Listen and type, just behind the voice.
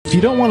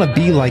you don't want to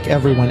be like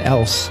everyone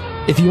else,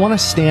 if you want to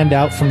stand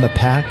out from the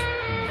pack,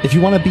 if you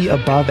want to be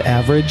above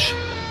average,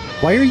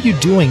 why are you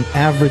doing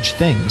average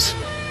things?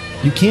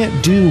 You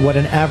can't do what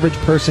an average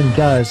person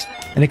does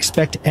and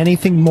expect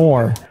anything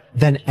more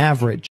than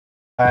average.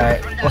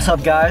 Alright, what's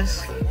up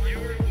guys?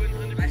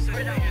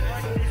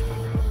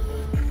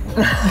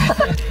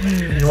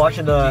 You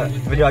watching the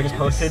video I just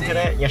posted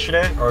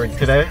yesterday, or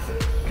today?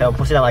 Okay, I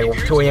posted at like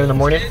 2 AM in the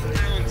morning.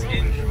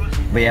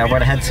 But yeah, we're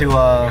gonna head to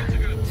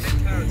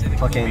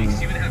fucking,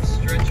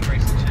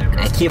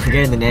 I keep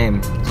forgetting the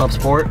name, Club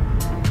Sport,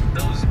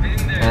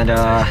 and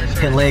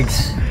hit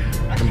legs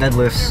and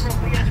deadlifts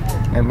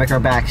and make our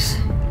backs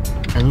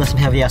and lift some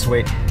heavy ass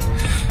weight.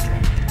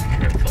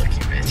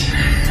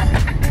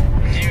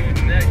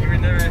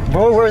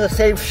 Bro, we're the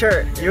same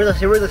shirt. You're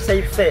the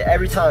same fit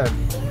every time.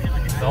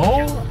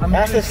 No,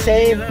 that's the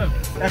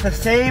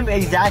same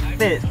exact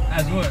fit.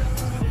 As what?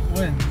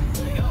 When?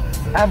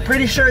 I'm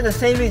pretty sure in the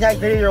same exact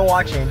video you're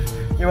watching,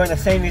 you're wearing the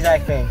same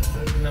exact thing.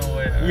 No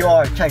way. You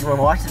are. Check, bro.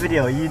 Watch the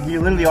video.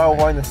 You literally are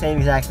wearing the same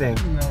exact thing.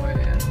 No way.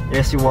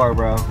 Yes, you are,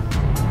 bro.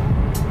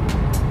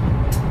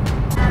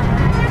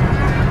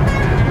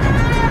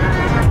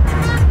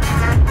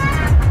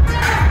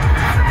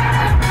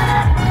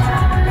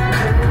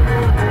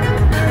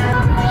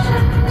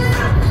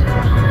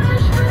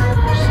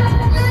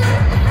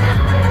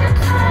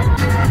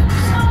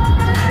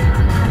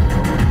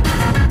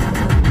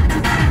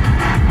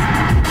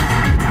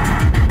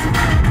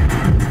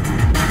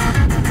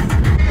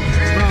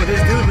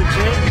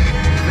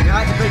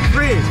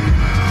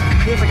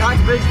 He forgot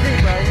to bring free,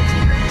 bro.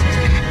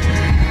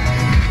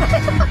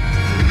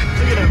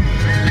 Look at him.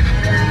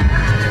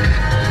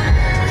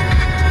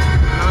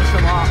 Knocked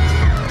him off.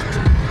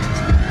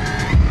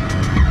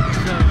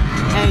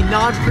 Hey,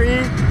 non-pre,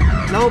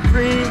 no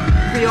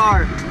pre-PR.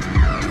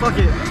 Fuck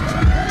it.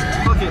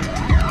 Fuck it.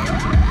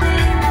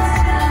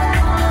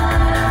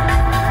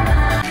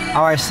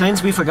 Alright,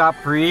 since we forgot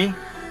pre,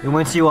 we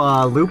went to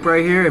Loop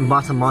right here and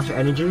bought some Monster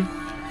Energy.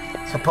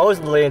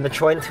 Supposedly, the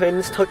Troy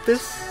twins took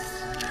this.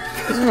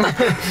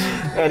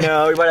 And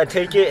we about to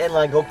take it and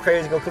like go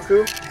crazy, go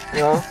cuckoo, you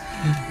know?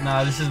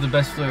 Nah, this is the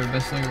best flavor,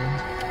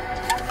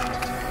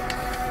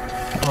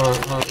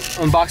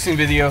 Unboxing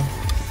video.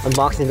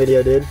 Unboxing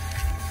video, dude.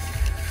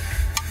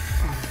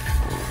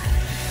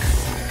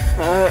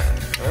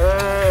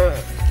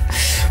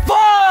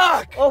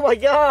 Fuck! Oh my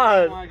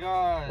god! Oh my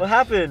god. What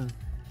happened?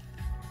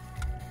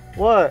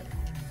 What?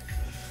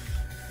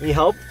 Need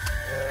help?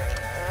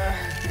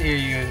 Here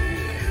you go.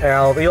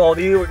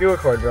 Here, you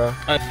record, bro.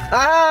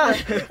 Ah!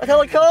 That's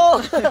hella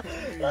cold! Sip.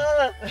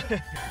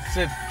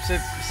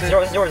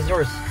 It's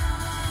yours.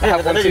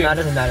 That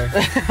doesn't matter.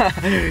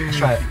 Let's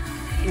try it.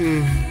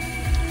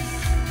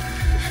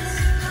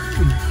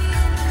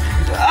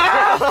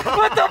 Ah!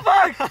 What the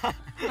fuck?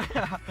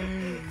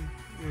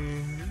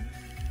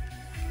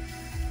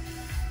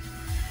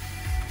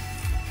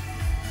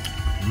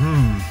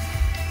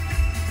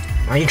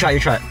 Alright, you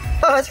try it.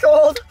 Oh, it's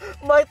cold!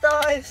 My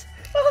thighs!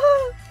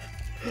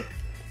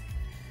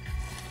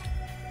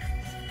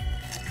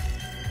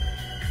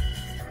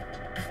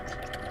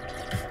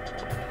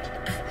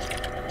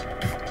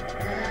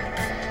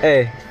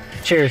 Hey,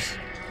 cheers.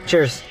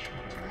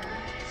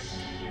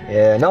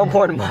 Yeah, no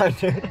important mind,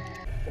 dude.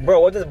 Bro,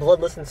 what does blood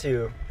listen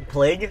to?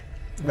 Plague?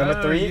 Number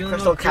 3,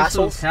 Crystal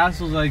Castles?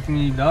 Castles like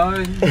me,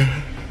 dog.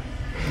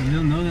 You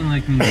don't know them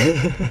like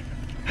me.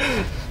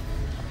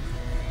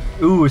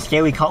 Ooh,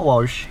 scaly car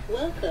wash.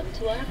 Welcome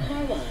to our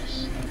car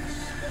wash.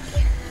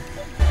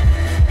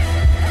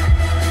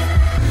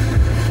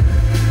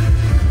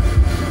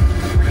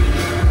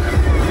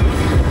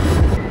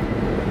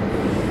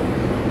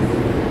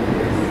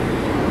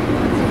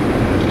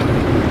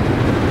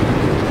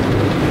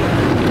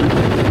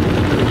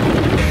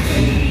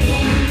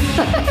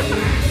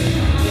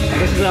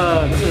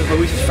 This is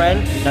Luis's friend,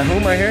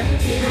 Nahum right here.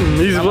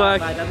 He's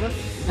black.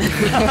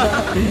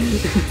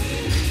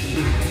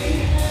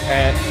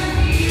 Alright,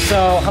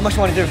 so how much do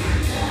you want to do? Shit,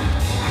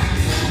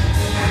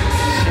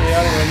 I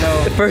don't even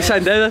know. The first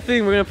time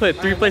deadlifting, we're gonna put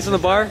 3 plates on the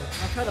bar.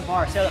 Let's try the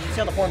bar, see how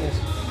the form is.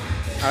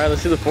 Alright,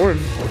 let's see the form.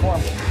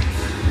 Form.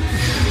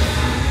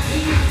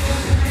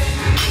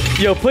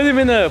 Yo, put him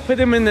in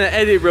the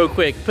edit real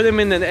quick. Put him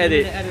in the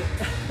edit.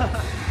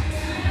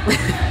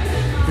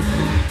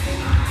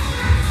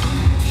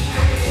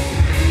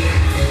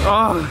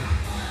 Oh.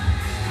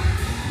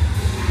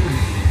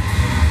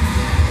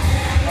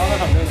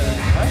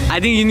 I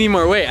think you need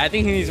more weight. I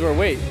think he needs more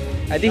weight.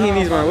 Let me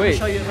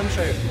show you.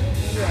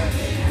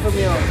 Put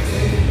me on.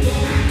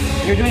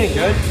 You're doing it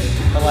good,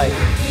 but like,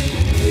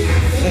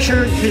 make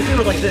sure you do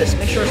it like this.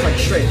 Make sure it's like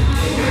straight.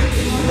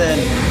 And then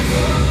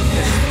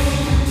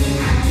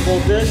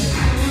fold this,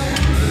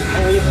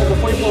 and when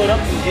before you pull it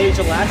up, engage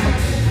the last one.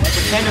 Like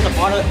pretend there's a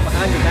bottle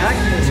behind your back,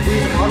 and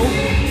squeeze the bottle.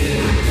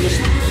 And just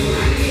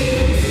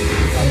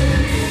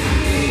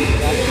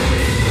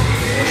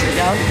straight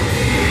down.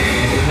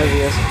 Heavy,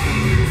 yes.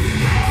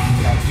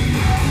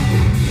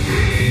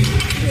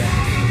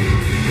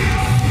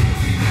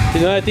 You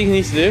know what I think he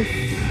needs to do?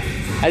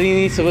 I think you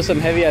need to put some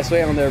heavy ass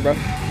weight on there, bro.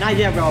 Not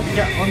yet, bro. I want to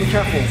be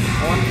careful.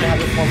 I want to have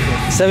this one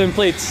for 7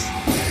 plates.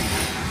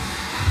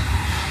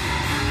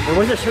 Wait,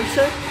 what does the shirt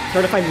say?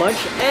 Certified munch?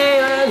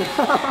 Hey, man!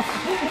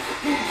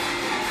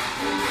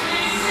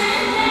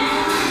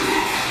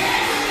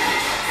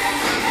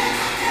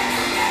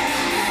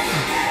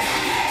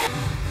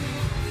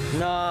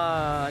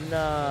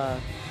 Nah.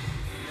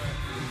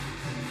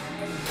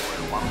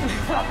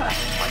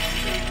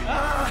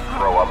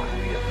 Grow up and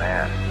be a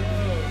man,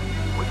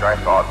 which I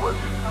thought was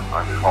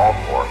uncalled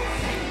for.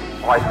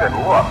 Well, I said,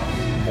 look,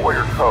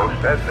 Warrior Coach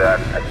said that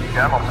as a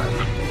gentleman,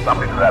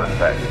 something to that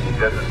effect. He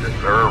doesn't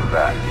deserve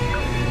that.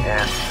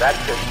 And that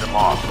pissed him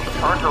off. So he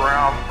turned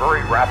around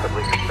very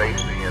rapidly and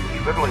faced me, and he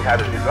literally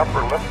had his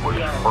upper lip was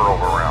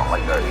furled around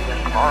like a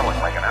snarling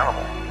like an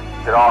animal.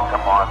 He said, oh,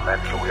 come on, man,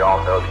 so we all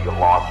know that you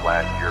lost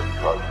last year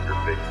because of your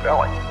big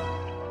belly.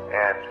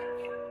 And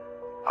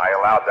I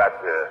allowed that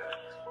to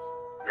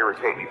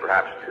irritate me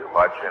perhaps too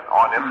much, and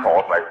on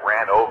impulse, I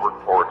ran over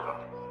towards him.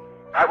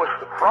 I was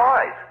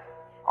surprised.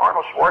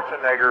 Arnold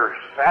Schwarzenegger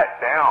sat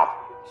down.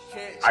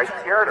 I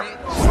scared him.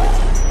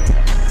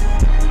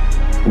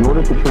 In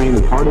order to train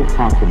as hard as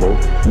possible,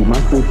 you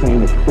must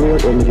retain a clear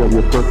image of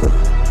your purpose.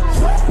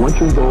 Once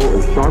your goal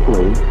is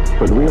sharply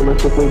but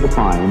realistically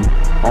defined,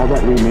 all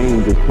that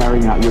remains is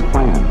carrying out your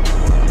plan.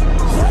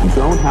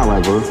 Don't,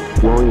 however,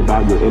 worry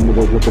about your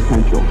individual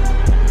potential.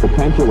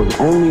 Potential is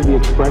only the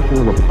expression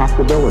of a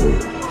possibility,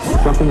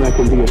 something that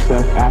can be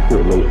assessed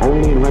accurately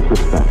only in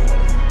retrospect.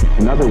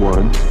 In other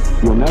words,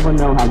 you'll never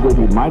know how good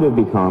you might have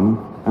become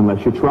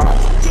unless you try.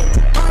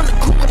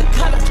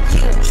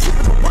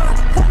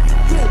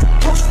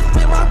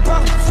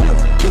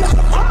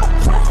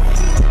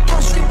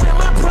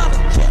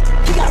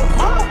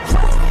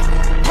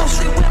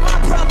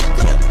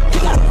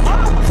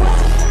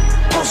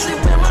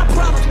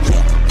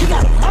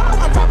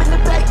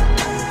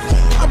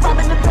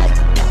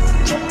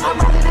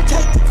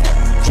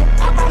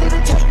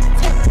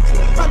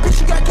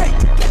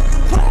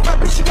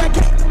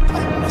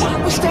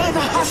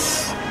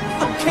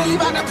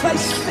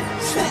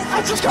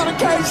 I just got a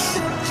case,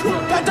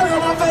 got dirt on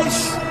my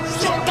face,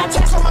 got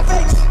text on my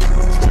face,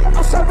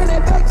 I'm serving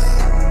that base,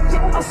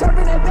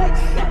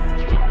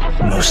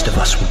 Most of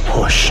us were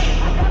pushed.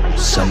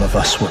 Some of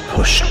us were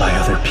pushed by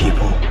other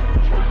people.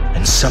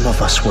 And some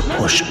of us were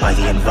pushed by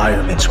the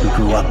environments we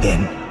grew up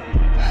in.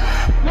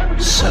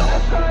 So,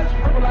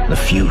 the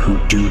few who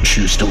do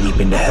choose to leap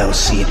into hell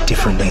see it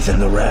differently than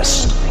the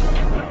rest.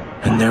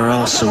 And they're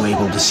also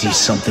able to see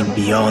something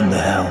beyond the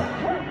hell.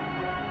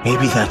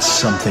 Maybe that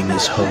something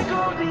is hope,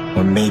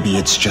 or maybe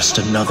it's just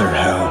another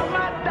hell.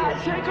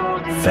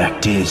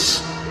 Fact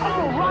is,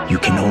 you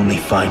can only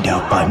find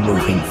out by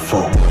moving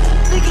forward.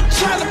 nigga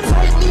tryna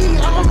play me,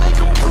 I'ma make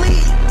him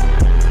bleed.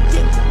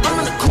 Yeah, I'm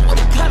in the cool with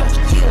the cutter,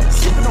 yeah,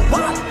 sipping a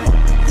wine.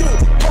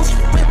 Yeah,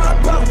 posted with my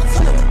brother,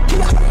 yeah, he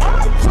got a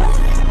hard plan.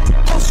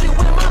 Posted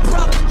with my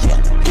brother, yeah,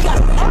 he got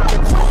a hard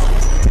plan.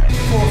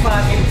 4 or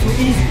 5 getting too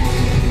easy.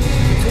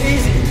 Too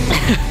easy.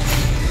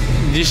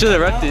 You should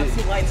have repped it.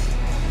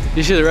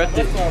 You should have repped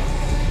it.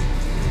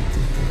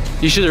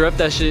 You should have repped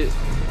that shit.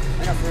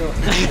 I got for real.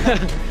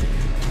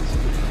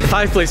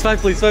 5 plates, 5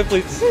 plates, 5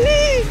 plates. 5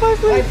 plates.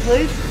 5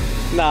 plates?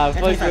 Nah,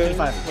 fuck 25, no.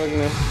 25. Fuck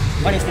no.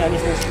 Money stay.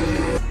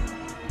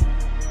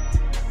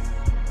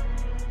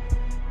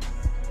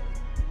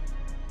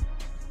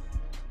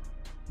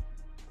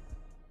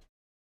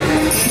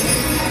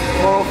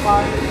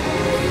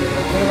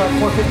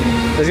 450.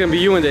 That's gonna be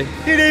you one day.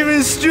 He didn't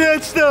even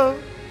stretch though.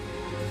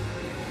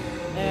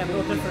 Yeah, I'm a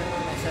little different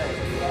than I said.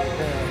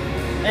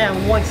 Yeah,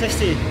 I'm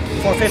 160,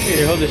 450.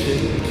 Here, hold this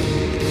shit.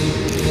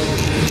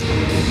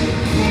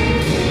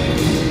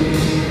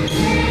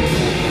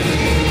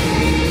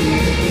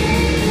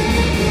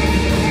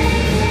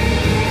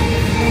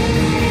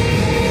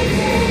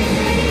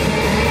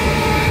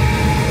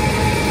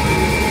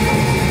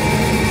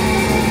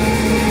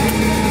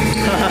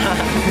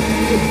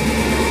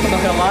 I'm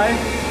not gonna lie.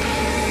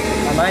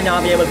 I might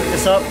not be able to pick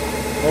this up.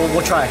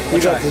 We'll try. You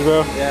got this,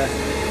 bro. Yeah.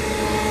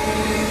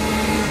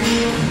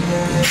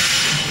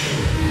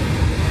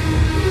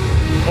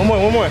 One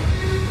more.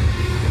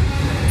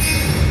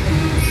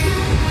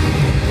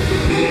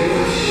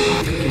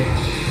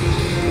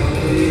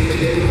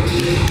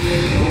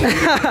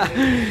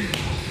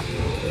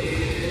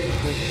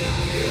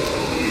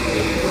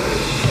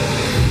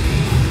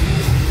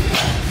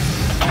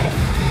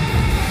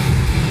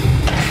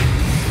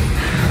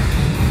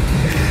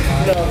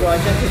 No, bro, I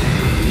can't.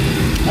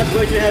 That's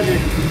way too heavy.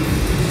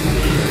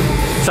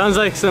 Sounds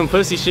like some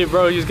pussy shit,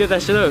 bro. You just get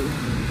that shit up.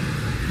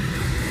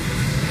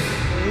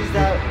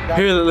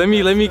 Here, let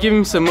me give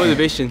him some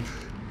motivation.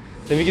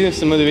 Let me give him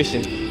some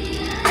motivation.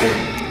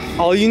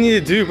 All you need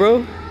to do,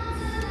 bro,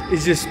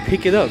 is just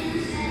pick it up.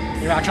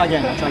 Yeah, I'll try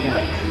again.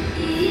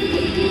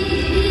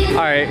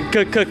 All right,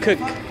 cook.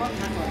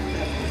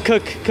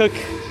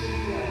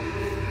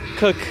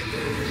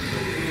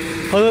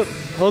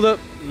 Hold up.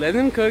 Let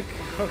him cook.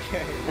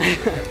 Okay.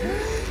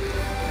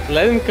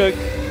 Let him cook.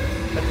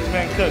 Let this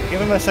man cook.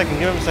 Give him a second.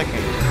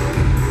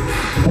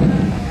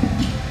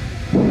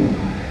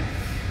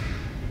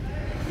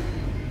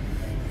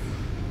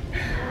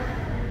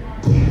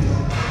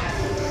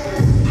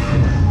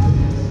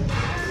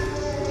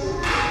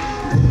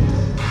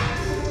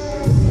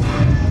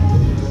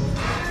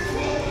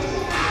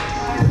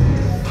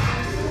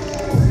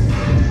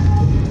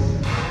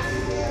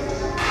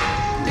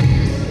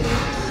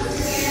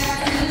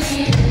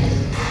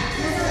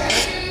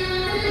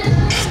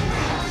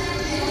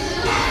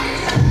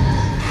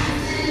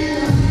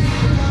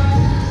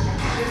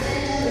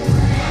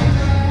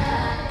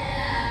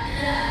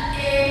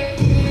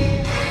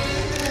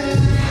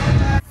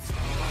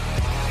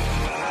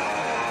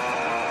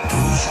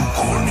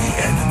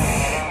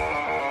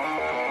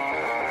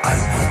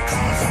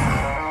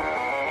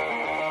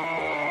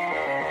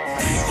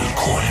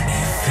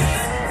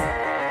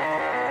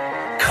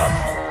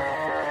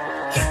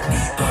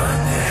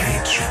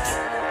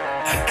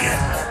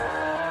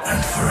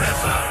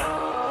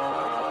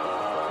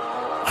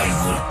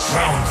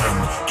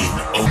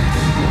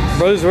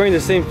 Bro's wearing the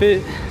same fit.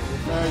 You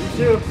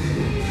too.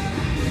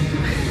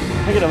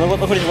 Look at him, look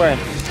what he's wearing.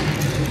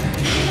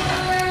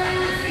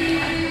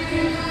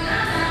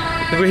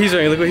 Look what he's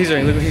wearing, look what he's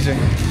wearing, look what he's wearing.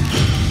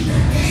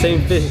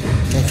 Same fit.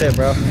 That's it,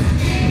 bro.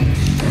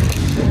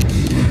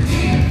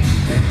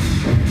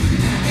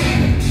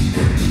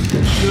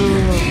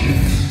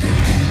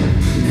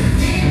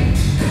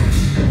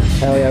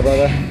 Hell yeah,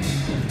 brother.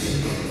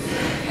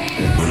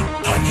 We'll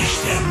punish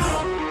them.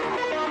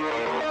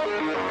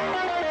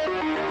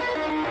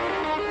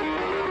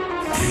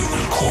 They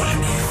will call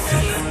me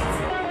villain.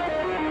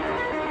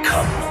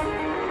 Come,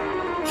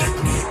 let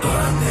me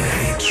earn their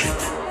hatred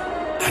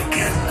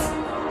again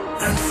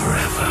and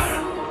forever.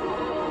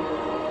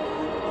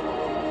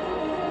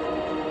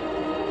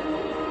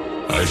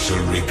 I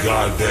shall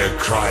regard their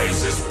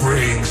cries as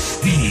braying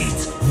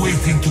steeds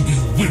waiting to be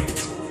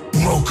whipped,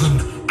 broken,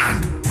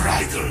 and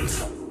bridled.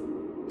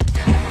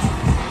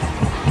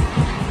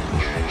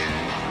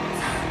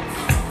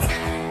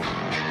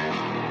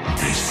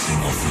 They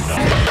sing of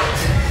love.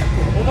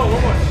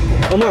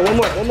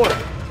 One more.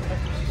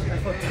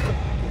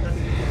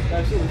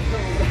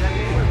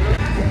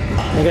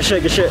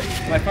 Good shit.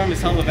 My farm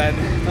is hella bad.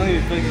 Don't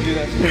even fucking do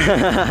that shit.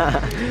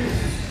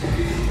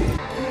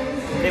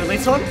 David,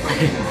 lead song?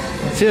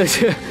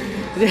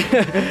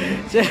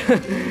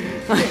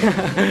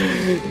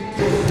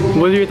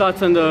 What are your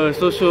thoughts on the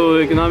social,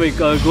 economic,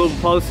 global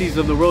policies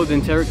of the world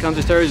and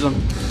counter-terrorism?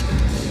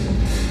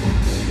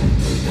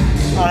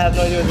 I have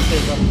no idea what this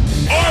is, bro.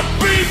 Or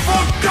be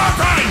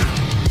forgotten!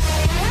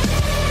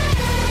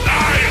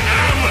 I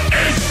am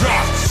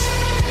Atrox!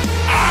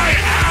 I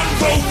am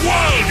the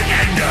world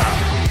ender!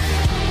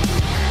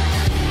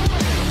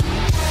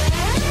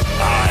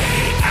 I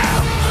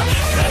am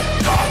the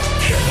God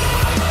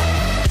Killer!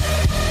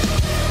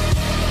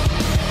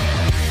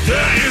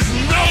 There is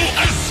no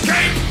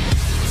escape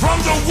from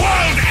the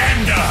world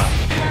ender!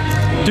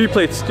 3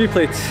 plates. 3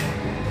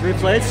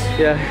 plates?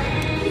 Yeah.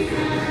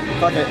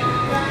 Fuck it.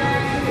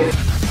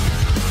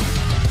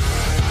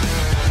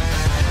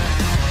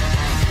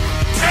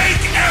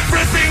 Take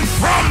everything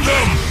from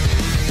them!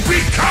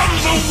 Become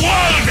the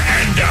world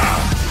ender!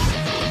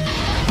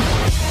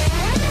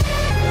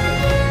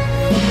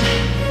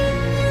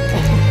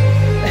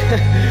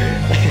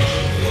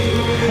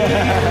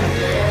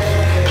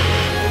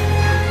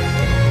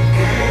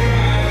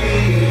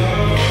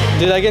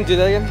 Do that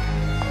again.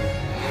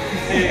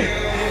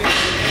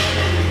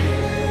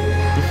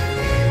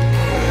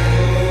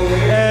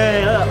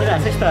 Hey, look at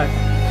that 6-pack.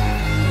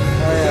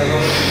 Oh yeah,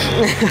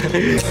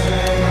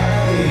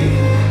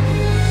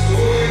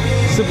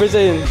 Super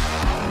Saiyan.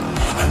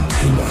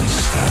 Until I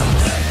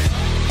stand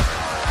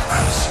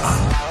as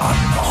an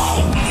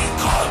unholy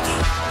god.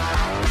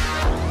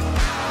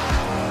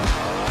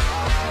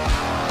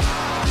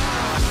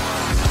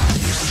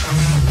 Your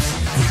screams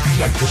will be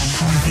like the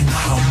soothing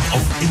hum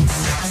of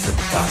insects at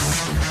dusk.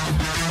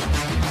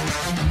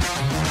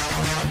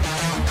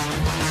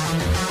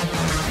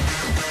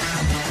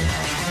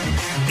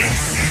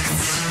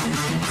 Insects,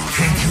 you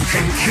think you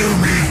can kill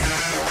me?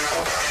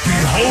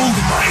 Behold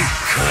my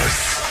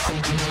curse!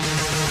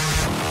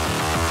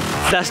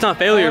 That's not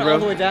failure, All the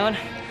bro. way down?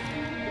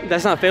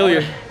 That's not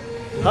failure.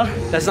 Huh?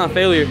 That's not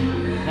failure.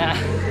 Nah.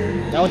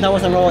 That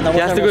wasn't rolling. You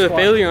have to go to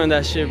failure on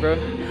that shit, bro.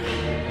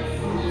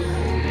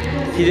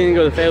 He didn't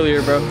go to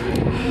failure, bro.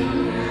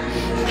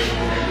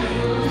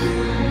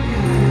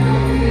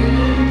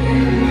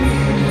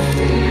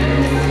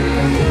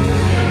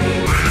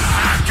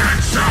 Hack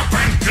and chop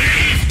and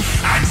cleave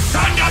and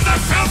sunder the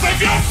filth of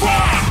your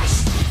forms!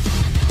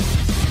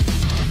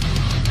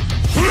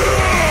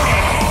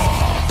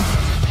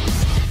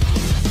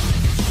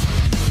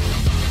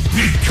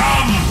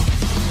 Become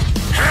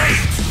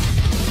hate!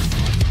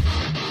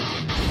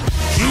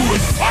 You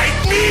would fight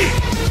me?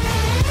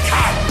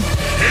 Come,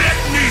 let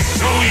me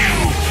show you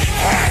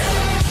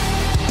hell!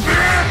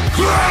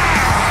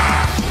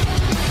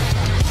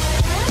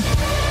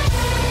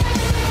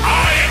 I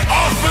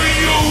offer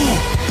you!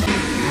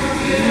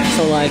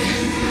 So like,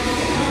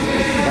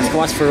 my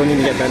squats for need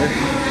to get better.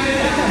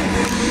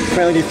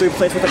 Apparently do 3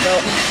 plates with a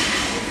belt.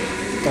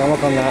 Gotta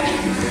work on that.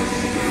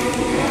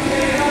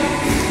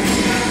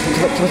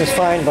 2 plates is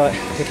fine, but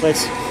 3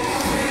 plates,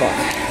 fuck.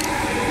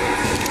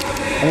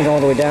 I didn't go all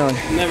the way down.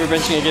 I'm never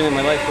benching again in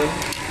my life, bro.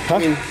 Huh? I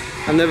mean,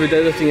 I'm never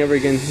deadlifting ever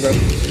again, bro. I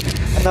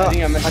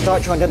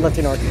thought trying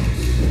deadlifting or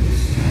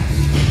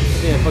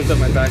Yeah, I fucked up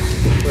my back.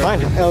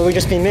 fine. It would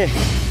just be me.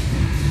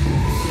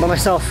 By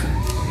myself.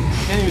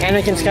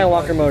 Anakin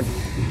Skywalker mode.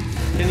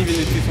 Can't even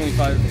do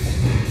 225.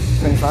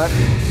 25?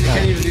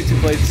 Can't even do 2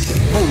 plates.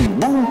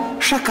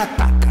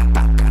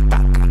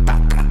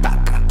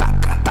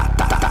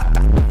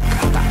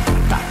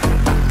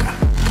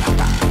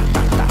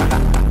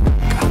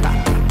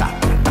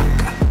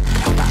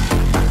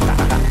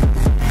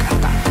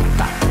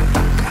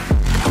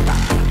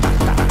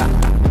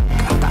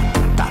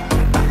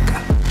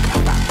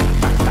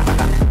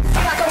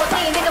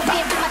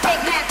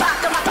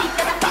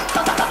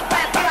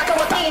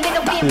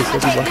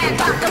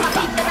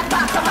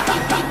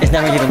 It's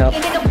never giving up.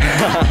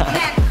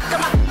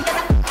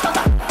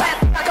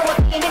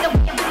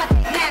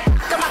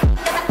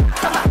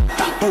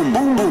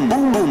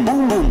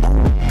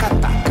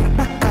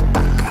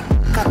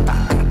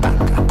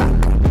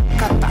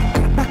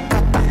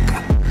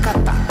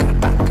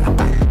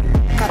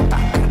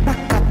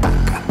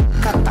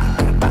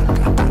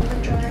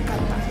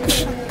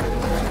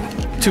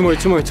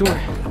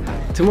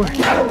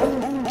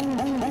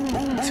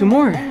 Two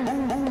more.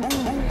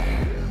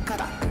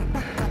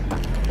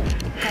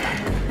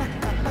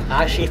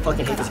 I actually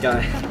fucking hate this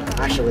guy.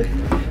 Actually.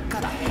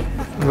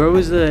 Where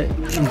was the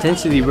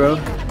intensity, bro?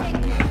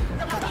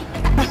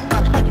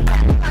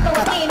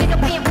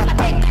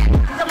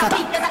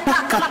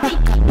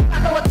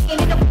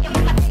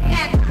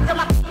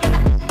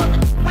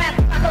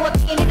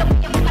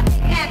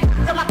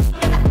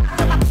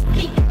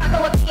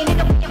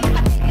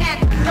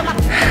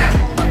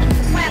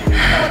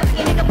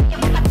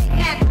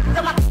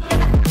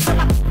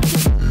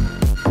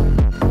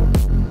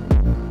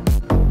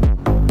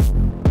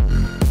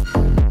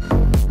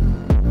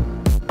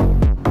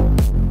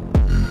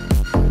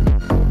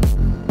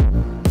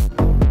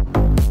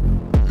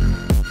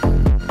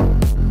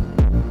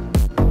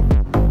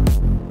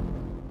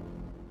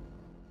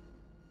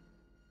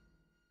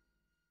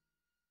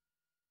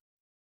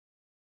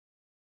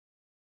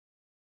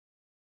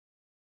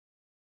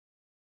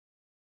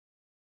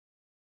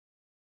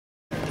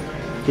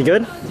 You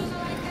good?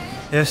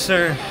 Yes,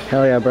 sir.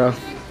 Hell yeah, bro.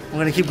 I'm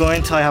gonna keep going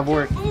until I have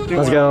work.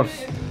 Let's go.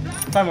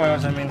 5 more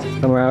hours, I mean.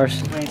 5 more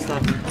hours. I ain't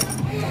stopping.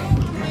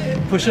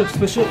 Push-ups,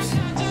 push-ups.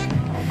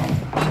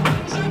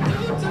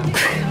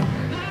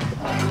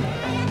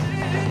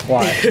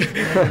 Why?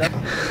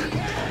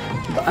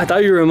 I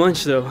thought you were a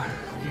munch though.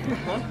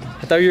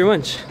 I thought you were a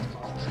munch.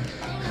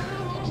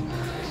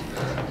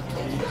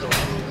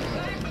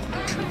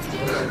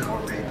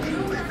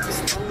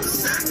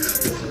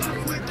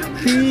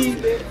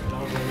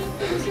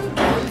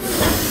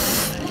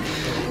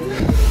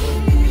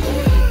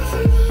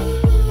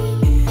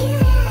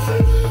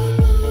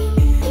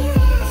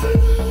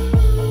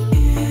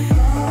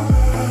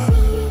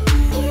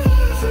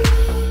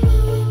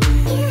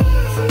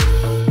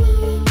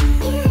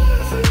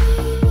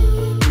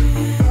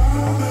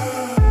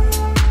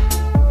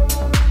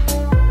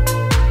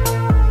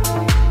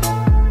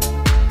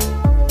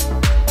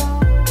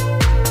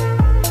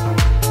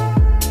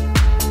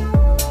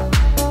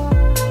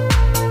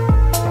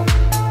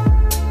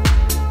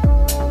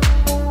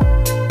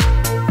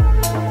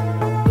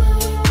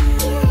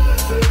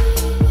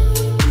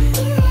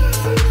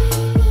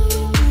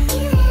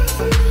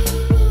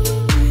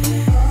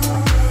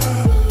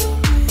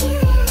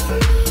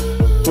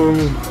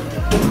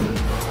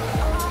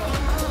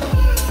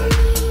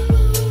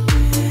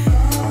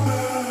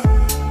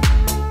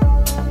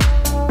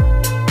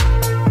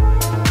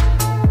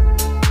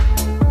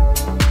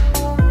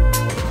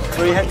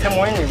 Bro, you had 10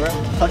 more in you, bro.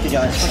 Fuck you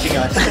guys. Fuck you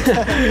guys.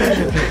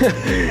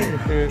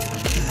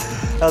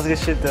 That was good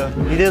shit, though.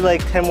 You did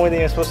like 10 more than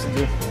you're supposed to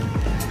do.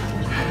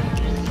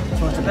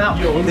 That's what it's about.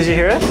 Did you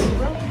hear us?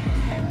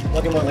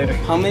 Look at more later.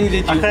 How many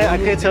did you? I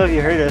couldn't tell if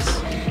you heard us.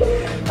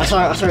 I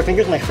saw your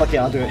fingers. I'm like, fuck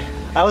yeah, I'll do it.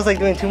 I was like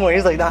doing 2 more. He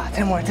was like, nah,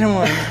 10 more, 10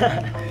 more.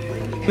 How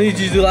many did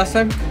you do last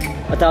time?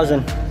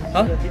 1,000.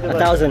 Huh?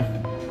 1,000.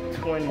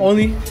 20.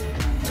 Only?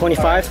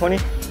 25, 20.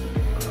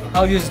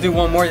 I'll just do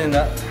one more than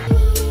that.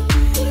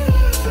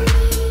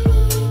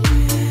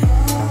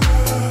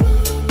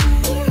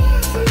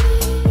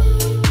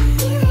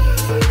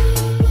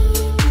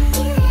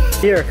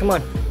 Here, come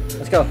on.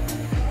 Let's go.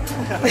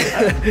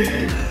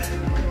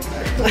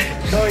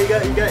 No, you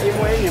got 8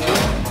 more in you, bro.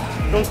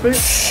 Don't quit.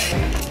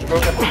 Bro,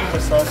 got the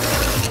sauce.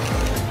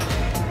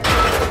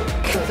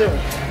 That's it.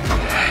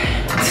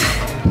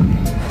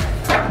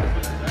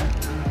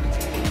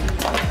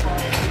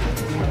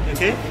 You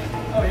okay?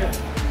 Oh, yeah.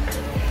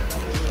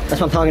 That's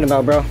what I'm talking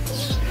about, bro.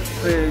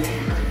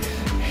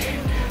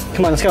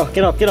 Come on, let's go.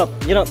 Get up, get up,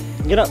 get up,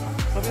 get up.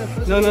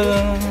 No.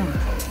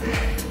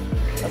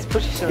 Let's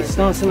push each other. It's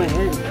not in my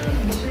head.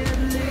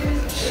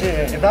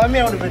 Shit. If that was me,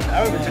 I would have been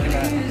taking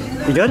that.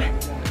 You good?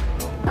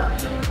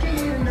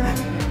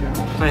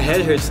 My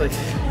head hurts like.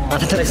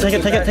 Take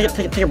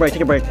a break,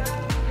 take a break.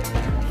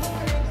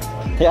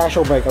 Take an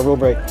actual break, a real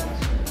break.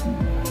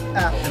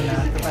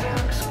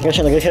 Good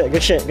shit,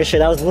 good shit, good shit.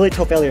 That was literally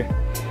toe failure.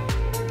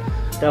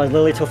 That was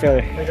literally toe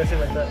failure. Like I said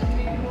like that.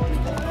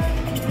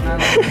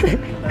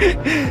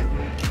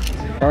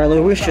 Alright,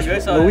 Luis just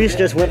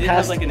went Did you past.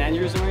 have like an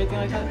aneurysm or anything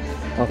like that?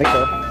 I don't think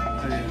so.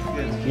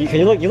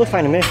 You look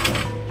fine to me.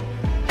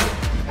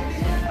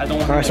 I don't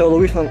want. Alright, so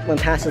Luis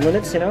went past his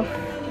limits, you know?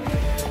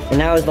 And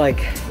now it's like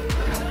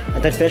a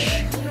dead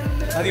fish.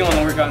 I think I want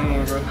to work out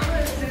anymore, bro.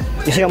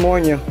 You still got more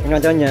in you. You're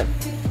not done yet.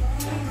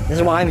 This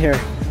is why I'm here.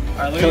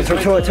 Alright, let me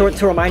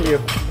To remind you.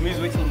 Let me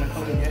just wait till my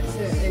phone gets.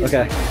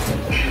 Okay.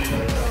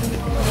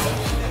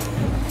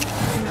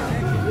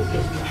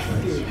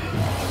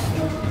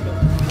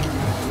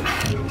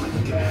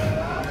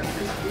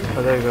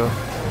 Oh, there you go.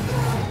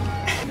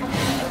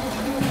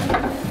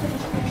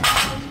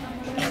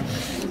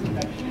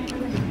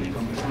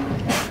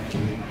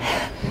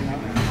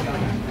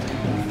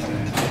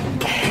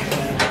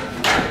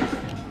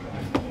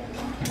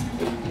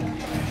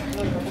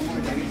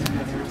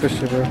 for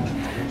shit, bro.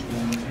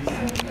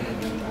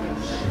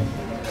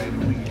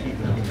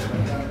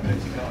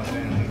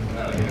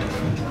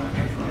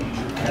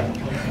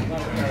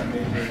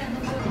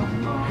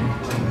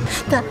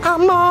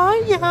 I'm all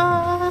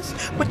yours.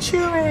 What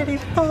you ready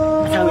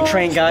for? That's how we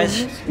train,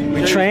 guys.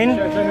 We train.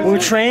 When we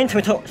train,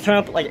 we turn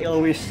up like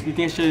Eloise. You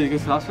think I should go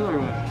to the hospital or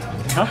what?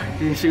 Huh?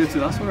 You think I should go to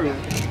the hospital or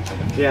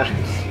what? Yeah.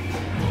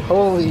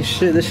 Holy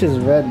shit, this shit's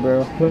red,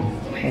 bro.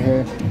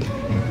 Okay.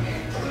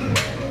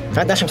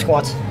 That's some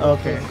squats.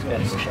 Okay. I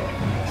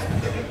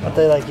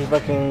thought like you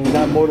fucking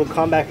got Mortal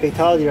Kombat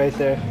fatality right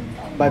there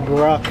by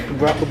Barack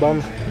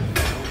Obama.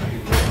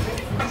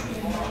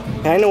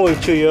 I know what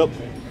will chew you up.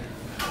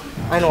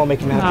 I know what'll make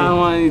him happy. I don't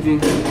want anything.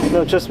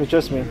 No, trust me,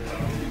 trust me.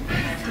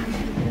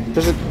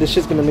 This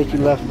shit's gonna make you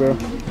laugh, bro.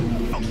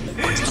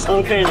 I'm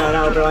okay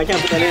now, bro. I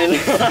can't put that in.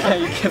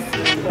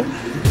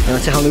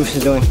 Let's see how Luis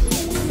is doing.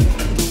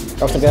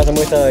 What's up, guys? I'm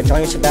with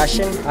Johnny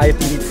Sebastian,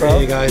 IFBB Pro.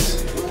 Hey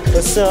guys.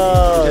 What's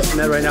up? Just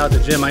met right now at the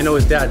gym. I know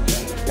his dad.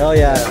 Oh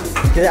yeah.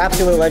 He's an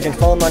absolute legend.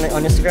 Follow him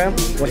on Instagram.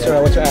 What's your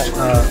at?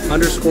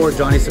 _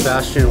 Johnny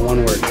Sebastian,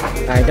 one word.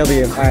 Alright,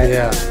 W. Alright.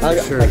 Yeah, I'll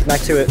sure.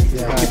 back to it.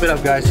 Yeah. Keep it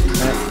up, guys.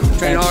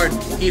 Train hard,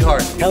 eat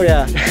hard. Hell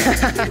yeah.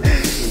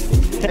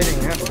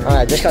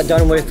 Alright, just got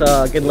done with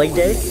good leg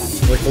day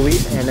with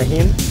Luis and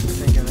Naheem.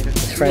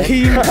 His friend.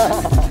 Just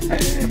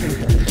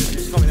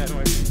call me that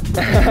noise.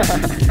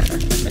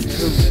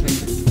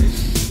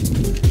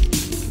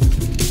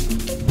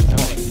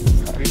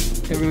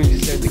 Everyone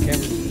just stare at the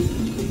camera.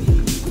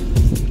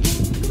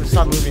 Let's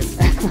stop moving.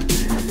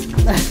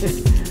 Let's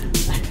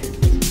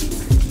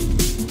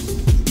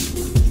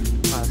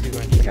keep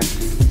going. Okay.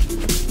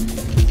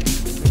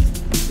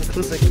 It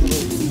looks like a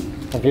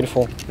little... Oh,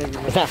 beautiful.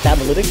 Is that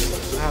Fabalytics?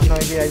 I have no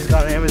idea. I just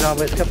got it on Amazon,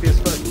 but it's comfy as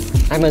fuck.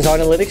 Amazon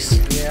Analytics?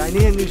 Yeah, I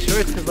needed new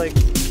shorts because like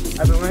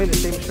I've been wearing the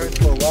same shirts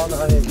for a while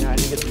now, and I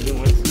didn't get the new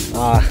ones.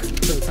 Ah.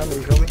 So the time that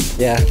you showed me.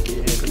 Yeah.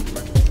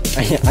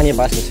 I need to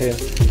buy some too.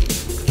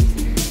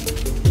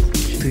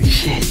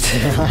 Shit.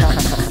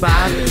 But I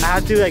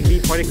have to like be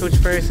party coach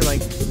first and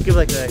like give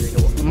like a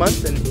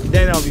month, and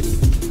then I'll be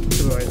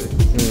supervisor.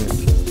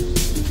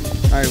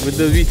 Alright, with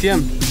the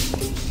VTM.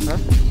 Huh?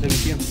 The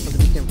VTM. What's the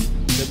BTM?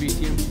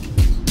 WTM.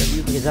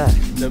 What is that?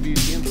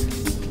 WTM.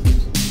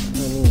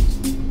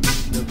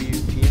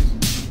 WTM.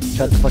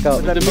 Shut the fuck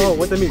up. What that mean?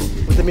 What that mean?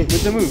 What that mean?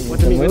 With the move. With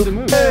the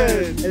move?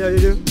 Hey, is that what you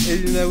do?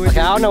 Isn't that what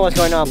Okay, I don't know what's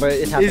going on, but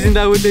it's happening. Isn't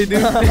that what they do?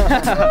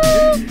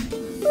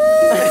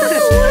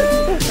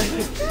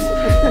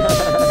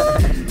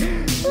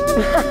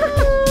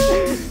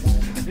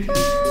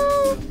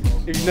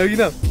 If you know, you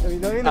know. If you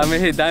know, you know. I'm gonna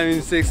hit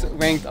Diamond 6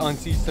 ranked on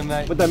Siege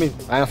tonight. What that mean?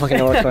 I don't fucking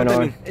know what's going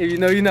on. If you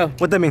know, you know.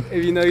 What that mean?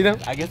 If you know, you know.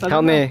 I guess I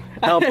Help don't know. me.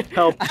 Help.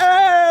 Help.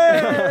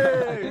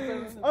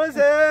 Hey!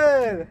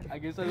 Awesome! I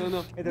guess I don't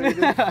know. Hey, there we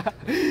go.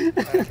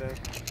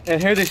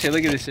 And hear this shit.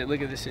 Look at this shit.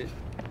 Look at this shit.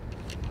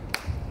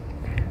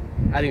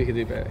 I think we can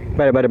do better.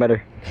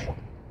 Better.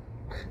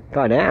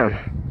 God damn.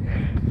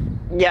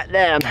 Yeah,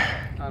 damn.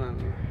 Oh,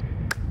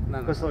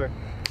 no. Go slower.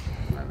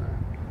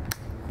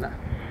 No.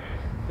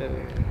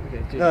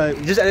 Okay, No,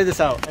 just edit this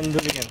out and do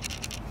it again.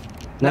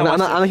 No, I'm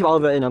gonna keep all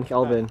of it in.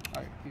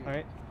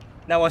 Alright.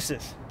 Now watch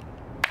this.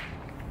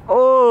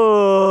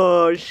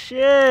 Oh shit!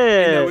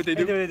 Ain't that what they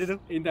do?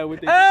 Ain't that what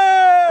they do?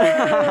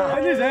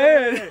 On his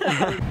head!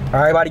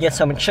 Alright, about to get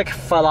some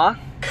Chick-fil-A.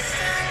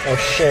 Oh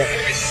shit.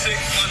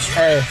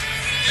 Hey,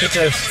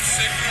 teachers.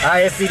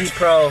 IFBB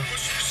Pro.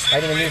 I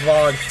did a new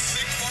vlog.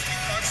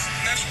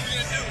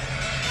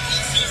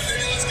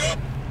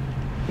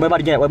 What about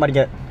to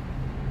get?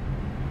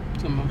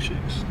 Some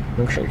milkshakes.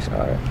 Milkshakes,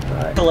 alright.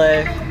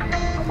 Filet.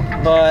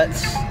 But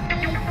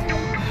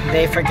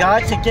they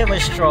forgot to give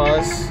us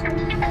straws.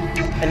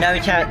 And now we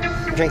can't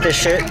drink this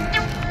shit.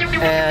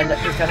 And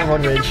we've got a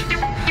road rage.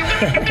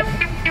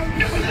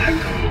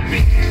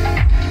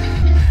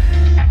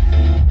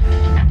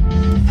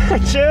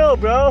 Chill,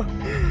 bro.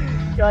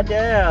 God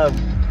damn.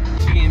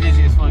 She's getting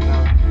dizzy as fuck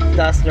now.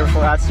 That's their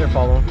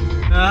problem.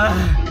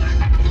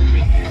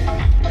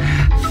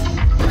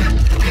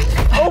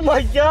 Oh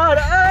my god!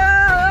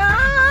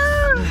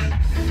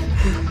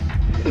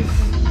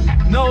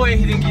 No way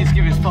he didn't just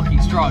give his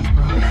fucking straws,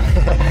 bro.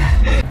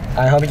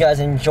 I hope you guys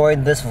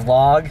enjoyed this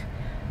vlog.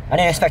 I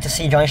didn't expect to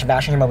see Johnny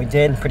Sebastian here, but we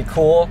did. Pretty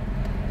cool.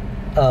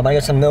 I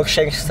got some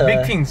milkshakes to...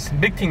 Big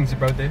things,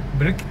 bro.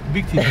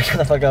 Big things. Shut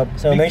the fuck up.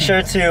 So make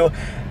sure to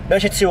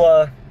make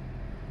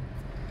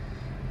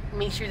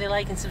sure to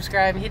like and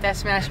subscribe and hit that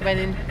smash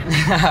button.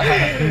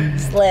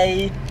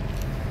 Slay.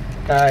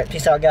 Alright,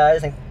 peace out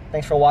guys.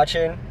 Thanks for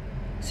watching.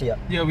 See ya.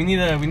 Yo, we need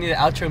an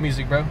outro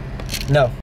music, bro. No.